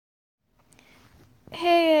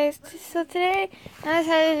Hey guys, so today I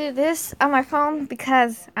decided to do this on my phone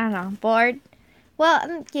because, I don't know, I'm bored.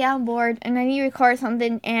 Well, yeah, I'm bored and I need to record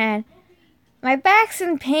something, and my back's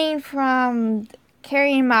in pain from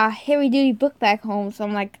carrying my heavy duty book back home, so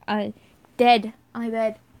I'm like dead on my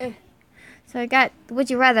bed. Ugh. So I got Would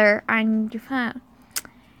You Rather on your phone.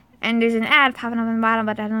 And there's an ad popping up on the bottom,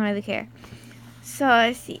 but I don't really care. So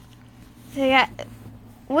let's see. So I got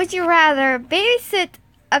Would you rather babysit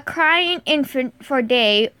a crying infant for a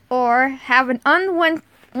day or have an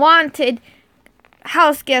unwanted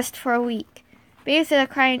house guest for a week? Babysit a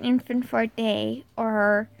crying infant for a day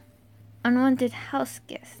or unwanted house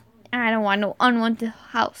guest. I don't want no unwanted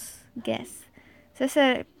house guest. So I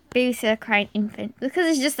said babysit a crying infant because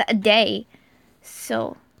it's just a day.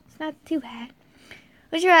 So it's not too bad.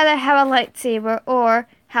 Would you rather have a lightsaber or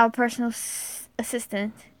have a personal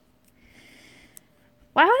assistant?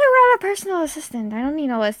 Why would I rather a personal assistant? I don't need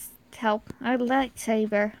no help. I would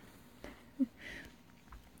lightsaber.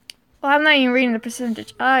 Well, I'm not even reading the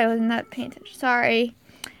percentage. Oh, I was not paying attention. Sorry.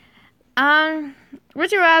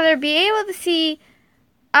 Would you rather be able to see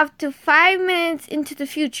up to 5 minutes into the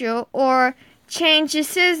future or change the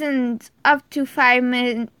seasons up to 5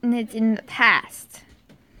 minutes in the past?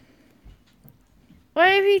 Well,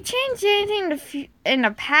 if you change anything in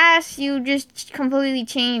the past, you just completely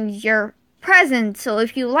change your present. So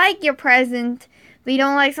if you like your present, but you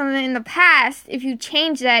don't like something in the past, if you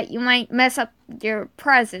change that, you might mess up your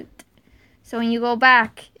present. So when you go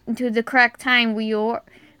back into the correct time where you're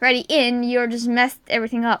already in, you're just messed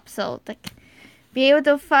everything up. So like, be able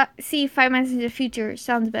to see 5 minutes into the future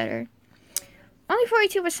sounds better. Only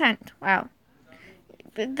 42%. Wow.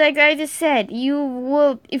 But like I just said, you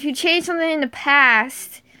will, if you change something in the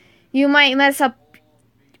past, you might mess up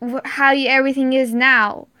how everything is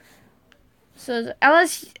now. So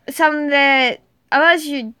unless something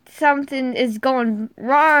is going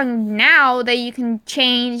wrong now that you can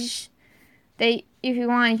change, if you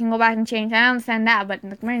want, you can go back and change. I understand that, but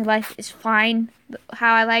like, my life is fine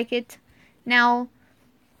how I like it now.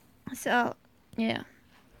 So yeah.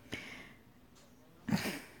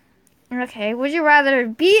 Okay, would you rather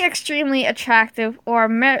be extremely attractive or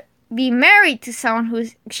be married to someone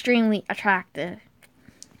who's extremely attractive?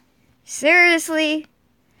 Seriously?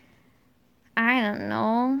 I don't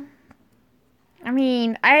know. I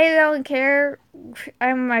mean, I don't care.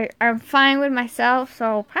 I'm fine with myself,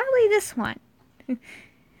 so probably this one.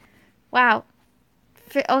 Wow.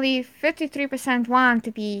 Only 53% want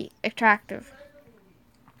to be attractive.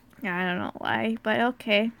 Yeah, I don't know why, but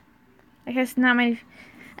okay. I guess not many.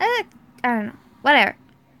 I don't know. Whatever.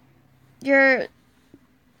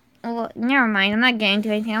 Well, never mind. I'm not getting into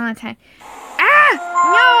anything. I'm not trying. Ah!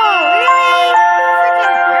 No! Really?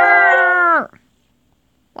 Freaking.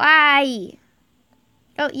 Why?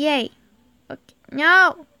 Oh, yay. Okay.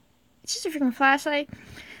 No! It's just a freaking flashlight.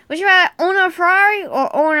 Would you rather own a Ferrari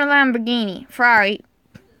or own a Lamborghini? Ferrari.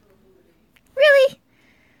 Really?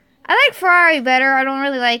 I like Ferrari better. I don't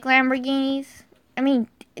really like Lamborghinis. I mean,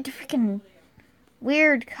 it's a freaking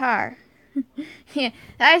weird car. Yeah,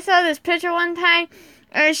 I saw this picture one time.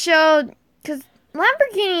 It showed, because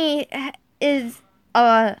Lamborghini is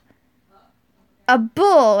a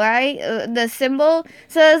bull, right? The symbol.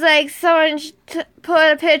 So it's like someone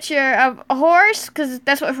put a picture of a horse, because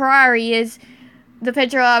that's what Ferrari is, the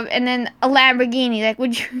picture of, and then a Lamborghini, like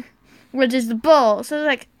which is the bull. So it's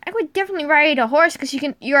like, I would definitely ride a horse because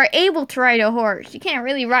you are able to ride a horse. You can't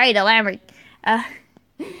really ride a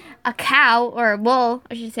cow or a bull,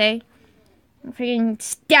 I should say. Freaking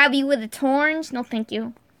stab you with its horns? No, thank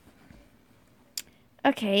you.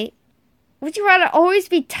 Okay. Would you rather always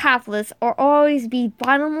be topless or always be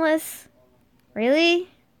bottomless? Really?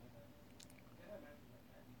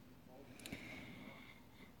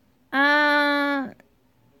 I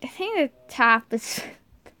think the top is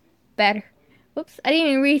better. Oops, I didn't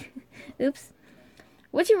even read. Oops.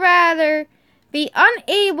 Would you rather be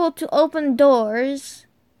unable to open doors?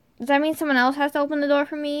 Does that mean someone else has to open the door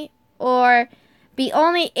for me? Or be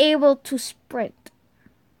only able to sprint?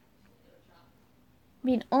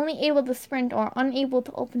 Being only able to sprint or unable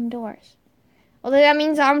to open doors. Although that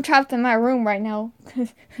means I'm trapped in my room right now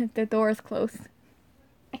because the door is closed.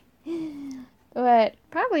 But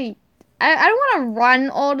probably, I don't want to run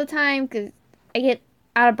all the time because I get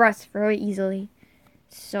out of breath very easily.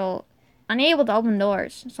 So, unable to open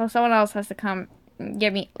doors. So someone else has to come and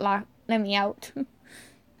let me out.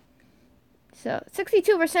 So,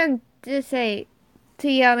 62% just say to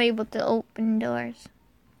be unable to open doors.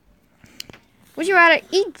 Would you rather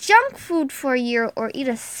eat junk food for a year or eat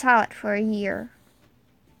a salad for a year?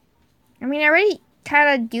 I mean, I already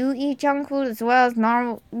kind of do eat junk food as well as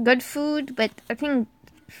normal good food, but I think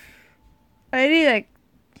I need like,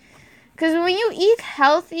 because when you eat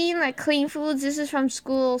healthy and like clean foods, this is from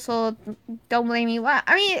school, so don't blame me. Well,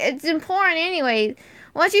 I mean, it's important anyway.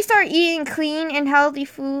 Once you start eating clean and healthy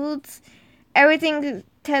foods, everything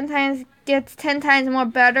gets 10 times more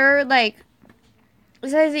better. Like,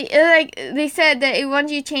 they said that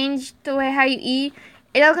once you change the way how you eat,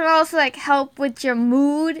 it can also like help with your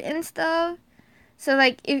mood and stuff. So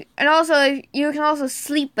like, if you can also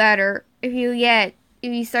sleep better if you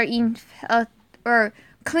start eating or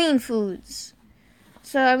clean foods.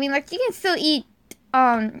 So I mean, like, you can still eat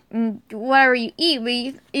whatever you eat,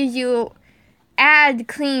 but if you add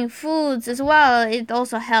clean foods as well, it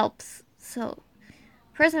also helps. So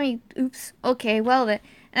personally, well then.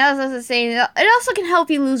 And I was also saying it also can help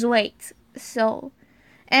you lose weight. So,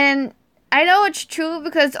 and I know it's true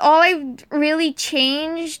because all I really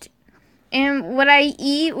changed in what I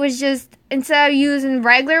eat was just, instead of using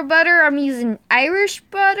regular butter, I'm using Irish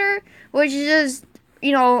butter, which is just,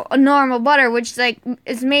 a normal butter, which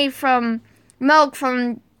is made from milk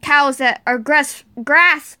from cows that are grass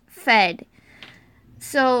fed.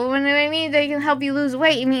 So when I mean they can help you lose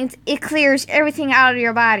weight, it means it clears everything out of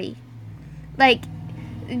your body. Like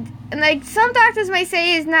some doctors might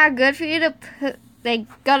say it's not good for you to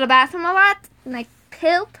go to the bathroom a lot and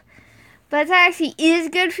poop, but it actually is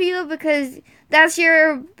good for you because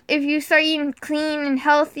if you start eating clean and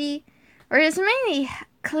healthy, or just mainly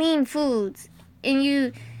clean foods,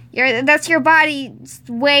 and that's your body's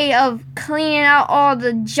way of cleaning out all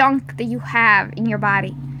the junk that you have in your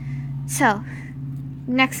body. So,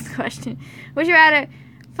 next question. Would you rather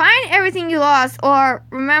find everything you lost or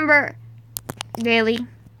remember daily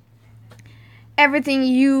everything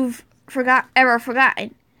you've ever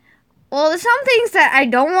forgotten? Well, there's some things that I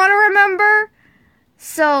don't want to remember.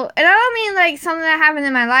 So, and I don't mean like something that happened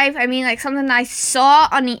in my life. I mean like something I saw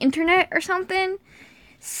on the internet or something.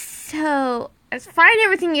 So, let's find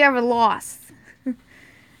everything you ever lost.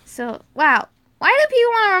 So, wow. Why do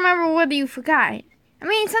people want to remember what you forgot? I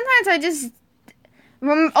mean, sometimes I just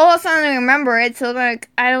all of a sudden remember it, so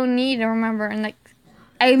I don't need to remember, and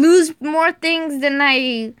I lose more things than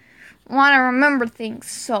I want to remember things.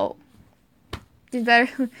 So it's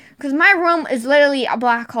better because my room is literally a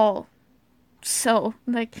black hole. So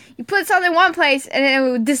you put something in one place and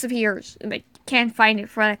then it disappears, and you can't find it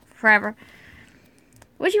for forever.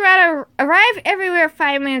 Would you rather arrive everywhere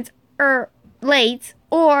 5 minutes late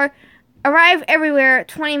or arrive everywhere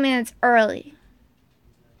 20 minutes early?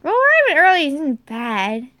 Well, arriving early isn't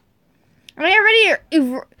bad. I mean,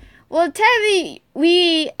 technically,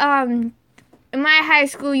 we, in my high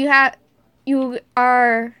school, you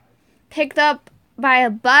are picked up by a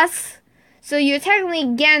bus, so you're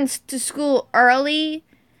technically getting to school early.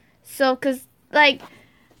 So,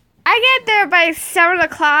 I get there by 7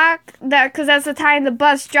 o'clock, because that's the time the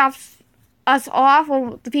bus drops us off,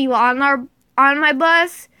 or the people on my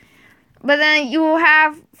bus. But then you will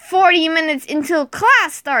have 40 minutes until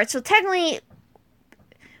class starts. So technically,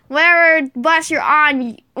 whatever bus you're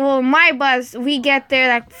on, my bus, we get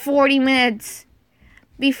there 40 minutes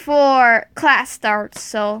before class starts.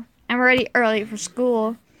 So I'm already early for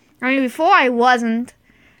school. I mean, before I wasn't.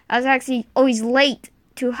 I was actually always late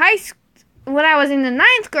to high school when I was in the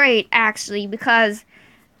 9th grade, actually, because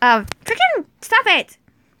of stop it.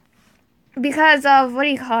 Because of, what do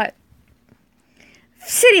you call it?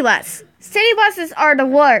 City bus. City buses are the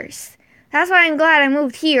worst. That's why I'm glad I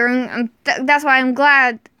moved here, and that's why I'm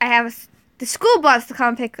glad I have the school bus to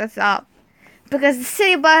come pick us up. Because the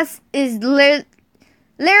city bus is literally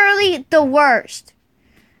the worst.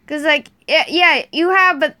 Because, you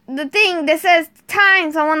have but the thing that says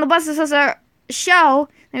times on when the bus is supposed to show.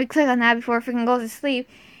 Let me click on that before I freaking go to sleep.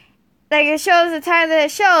 It shows the time that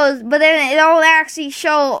it shows, but then it don't actually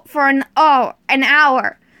show for an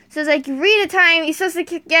hour. So it's you read the time, you're supposed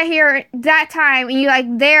to get here that time, and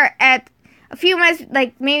you're there at a few minutes,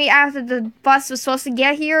 maybe after the bus was supposed to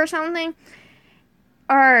get here or something.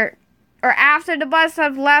 Or after the bus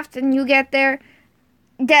have left and you get there.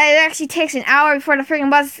 That it actually takes an hour before the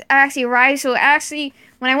freaking bus actually arrives. So actually,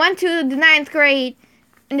 when I went to the 9th grade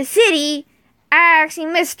in the city, I actually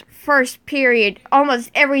missed first period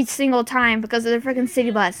almost every single time because of the freaking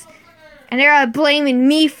city bus. And they're blaming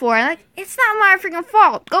me for it. It's not my freaking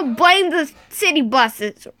fault. Go blame the city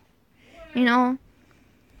buses. So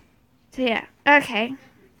yeah. Okay.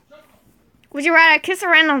 Would you rather kiss a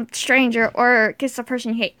random stranger or kiss a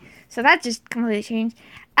person you hate? So that just completely changed.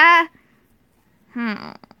 A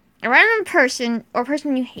random person or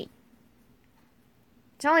person you hate.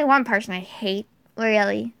 It's only one person I hate,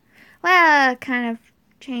 really. Well, kind of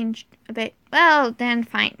changed a bit. Well, then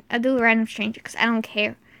fine. I'll do a random stranger because I don't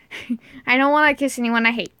care. I don't want to kiss anyone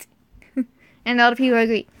I hate. And other people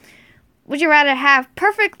agree. Would you rather have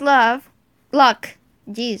perfect luck,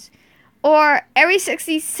 jeez, or every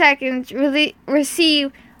 60 seconds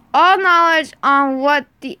receive all knowledge on what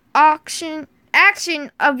the action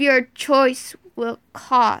of your choice will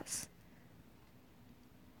cause?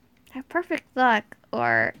 Have perfect luck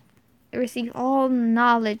or receive all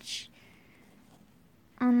knowledge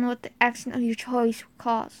on what the action of your choice will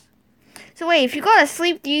cause. So wait, if you go to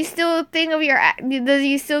sleep, do you still think of does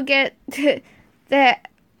you still get the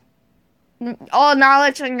all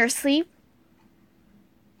knowledge on your sleep?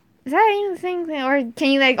 Is that even a thing? Or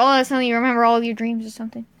can you like all of a sudden you remember all of your dreams or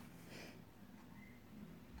something?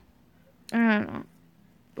 I don't know.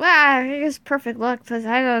 Well, I guess perfect luck because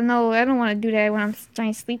I don't know. I don't want to do that when I'm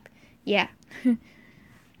trying to sleep. Yeah. Okay,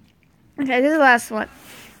 this is the last one.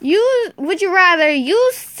 Would you rather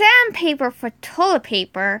use sandpaper for toilet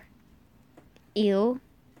paper? Ew.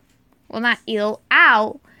 Well, not ew.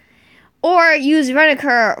 Ow. Or use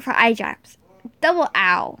vinegar for eye drops. Double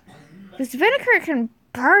ow. Because vinegar can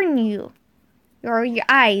burn you. Or your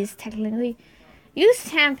eyes, technically. Use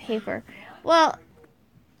sandpaper. Well,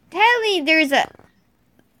 technically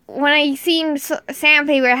when I seen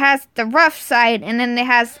sandpaper, it has the rough side, and then it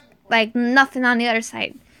has, like, nothing on the other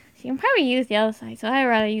side. So you can probably use the other side. So I'd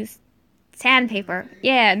rather use sandpaper.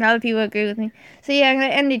 Yeah, and other people agree with me. So yeah, I'm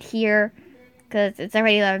going to end it here. Because it's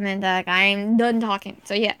already 11 minutes, like, I'm done talking.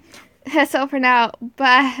 So yeah. That's all for now.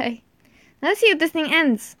 Bye. Let's see if this thing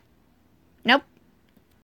ends.